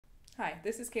Hi,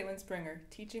 this is Kaitlin Springer,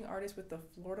 teaching artist with the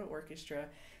Florida Orchestra.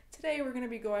 Today we're going to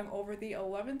be going over the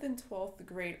 11th and 12th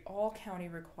grade all-county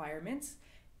requirements,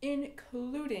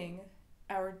 including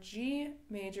our G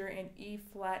major and E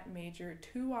flat major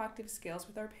 2-octave scales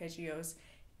with arpeggios,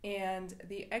 and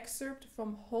the excerpt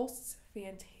from Holst's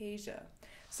Fantasia.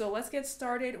 So let's get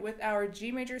started with our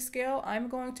G major scale. I'm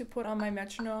going to put on my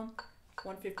metronome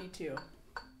 152.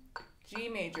 G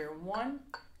major, 1,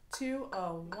 2,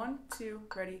 1, 2,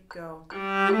 ready, go.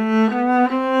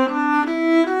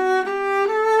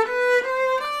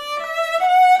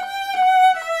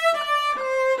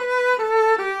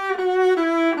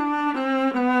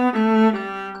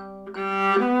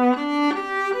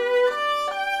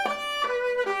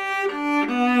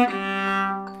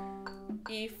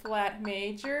 E flat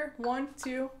major, 1,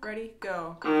 2, ready,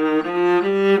 go.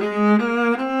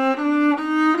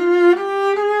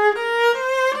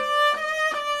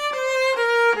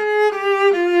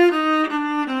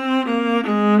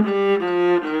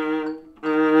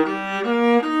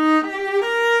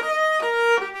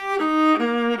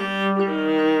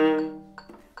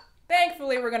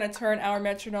 Thankfully, we're going to turn our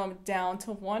metronome down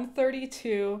to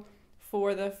 132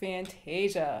 for the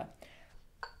Fantasia.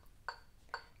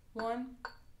 1,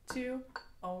 2,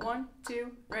 1,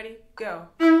 2, ready, go.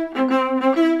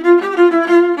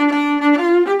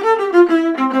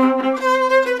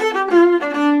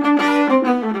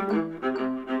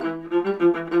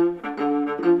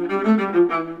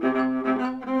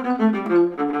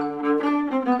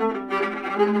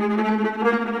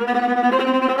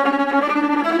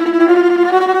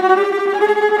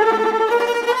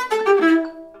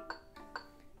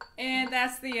 And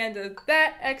that's the end of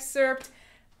that excerpt.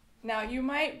 Now you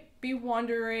might be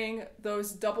wondering,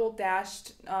 those double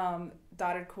dashed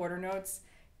dotted quarter notes,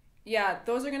 yeah,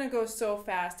 those are going to go so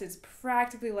fast, it's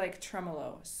practically like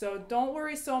tremolo. So don't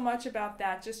worry so much about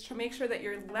that. Just make sure that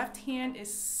your left hand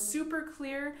is super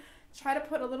clear. Try to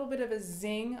put a little bit of a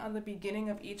zing on the beginning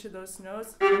of each of those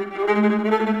notes.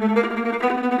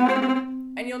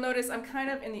 And you'll notice I'm kind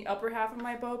of in the upper half of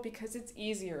my bow because it's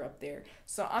easier up there.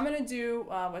 So I'm going to do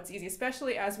what's easy,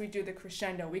 especially as we do the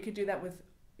crescendo. We could do that with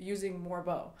using more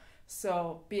bow.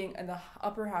 So being in the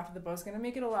upper half of the bow is going to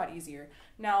make it a lot easier.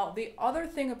 Now, the other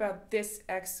thing about this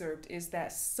excerpt is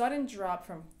that sudden drop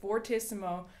from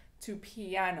fortissimo to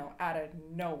piano out of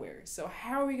nowhere. So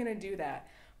how are we going to do that?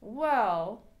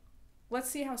 Well, let's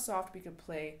see how soft we could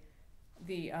play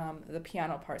the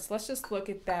piano part. So let's just look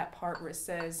at that part where it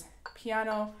says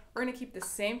piano. We're going to keep the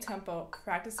same tempo,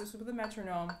 practice this with the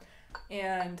metronome,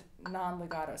 and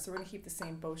non-legato. So we're going to keep the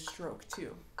same bow stroke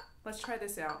too. Let's try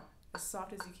this out as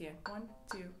soft as you can. 1,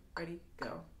 2, ready,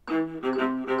 go.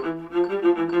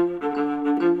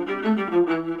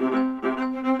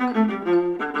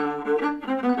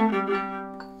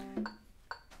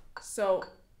 So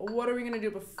what are we going to do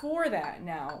before that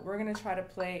now? We're going to try to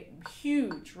play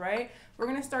huge, right? We're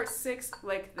going to start 6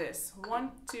 like this.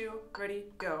 1, 2, ready,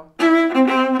 go.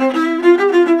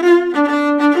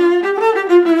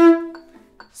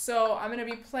 So I'm going to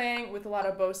be playing with a lot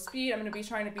of bow speed. I'm going to be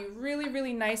trying to be really,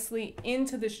 really nicely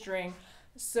into the string.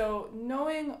 So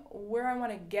knowing where I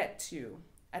want to get to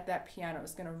at that piano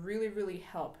is going to really, really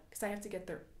help because I have to get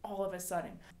there all of a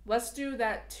sudden. Let's do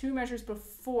that 2 measures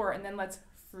before and then let's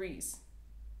freeze.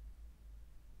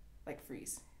 Like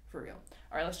freeze, for real.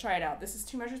 All right, let's try it out. This is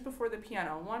 2 measures before the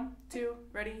piano. 1, 2,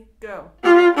 ready, go.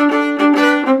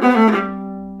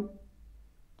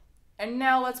 And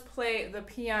now let's play the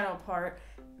piano part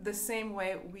the same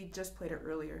way we just played it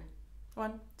earlier.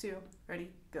 1, 2, ready,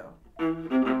 go.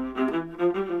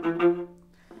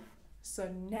 So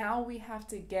now we have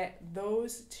to get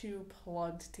those 2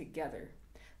 plugged together.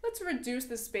 Let's reduce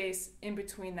the space in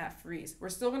between that freeze. We're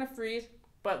still going to freeze,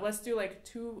 but let's do like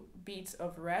 2 beats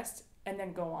of rest and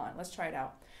then go on. Let's try it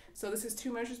out. So this is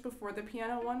 2 measures before the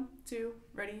piano. 1, 2,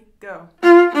 ready, go.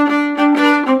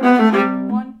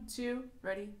 1, 2,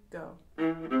 ready, go.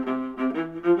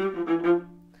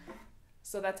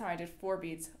 So that's how I did 4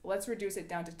 beats. Let's reduce it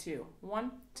down to 2.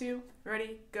 1, 2,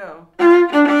 ready, go.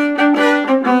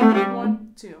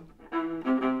 1, 2.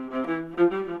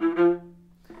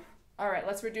 All right,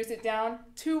 let's reduce it down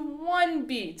to 1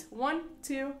 beat. 1,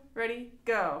 2, ready,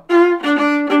 go.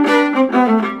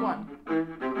 1.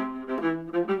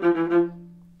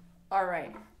 All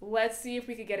right, let's see if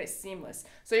we could get it seamless.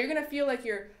 So you're gonna feel like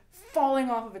you're falling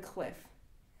off of a cliff.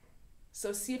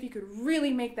 So see if you could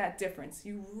really make that difference.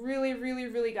 You really, really,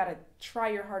 really gotta try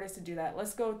your hardest to do that.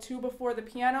 Let's go 2 before the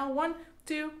piano. 1,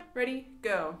 2, ready,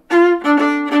 go.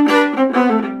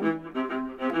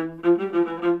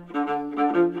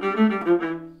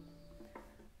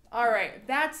 All right,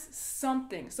 that's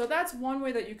something. So that's one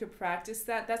way that you could practice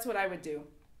that. That's what I would do.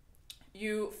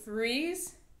 You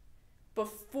freeze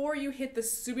before you hit the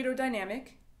subito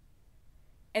dynamic,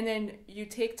 and then you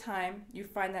take time, you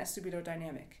find that subito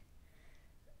dynamic.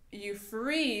 You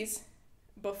freeze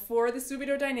before the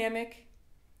subito dynamic,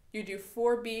 you do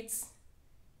 4 beats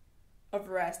of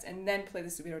rest, and then play the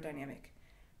subito dynamic.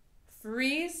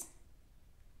 Freeze,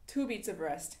 2 beats of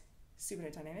rest,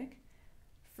 subito dynamic.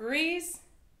 Freeze,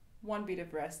 1 beat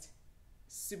of rest,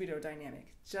 subito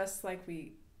dynamic, just like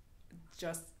we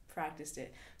just practiced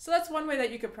it. So that's one way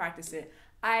that you could practice it.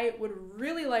 I would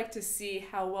really like to see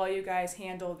how well you guys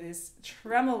handle this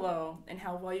tremolo and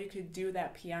how well you could do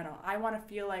that piano. I want to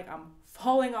feel like I'm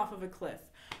falling off of a cliff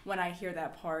when I hear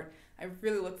that part. I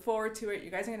really look forward to it.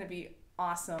 You guys are going to be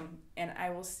awesome, and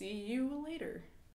I will see you later.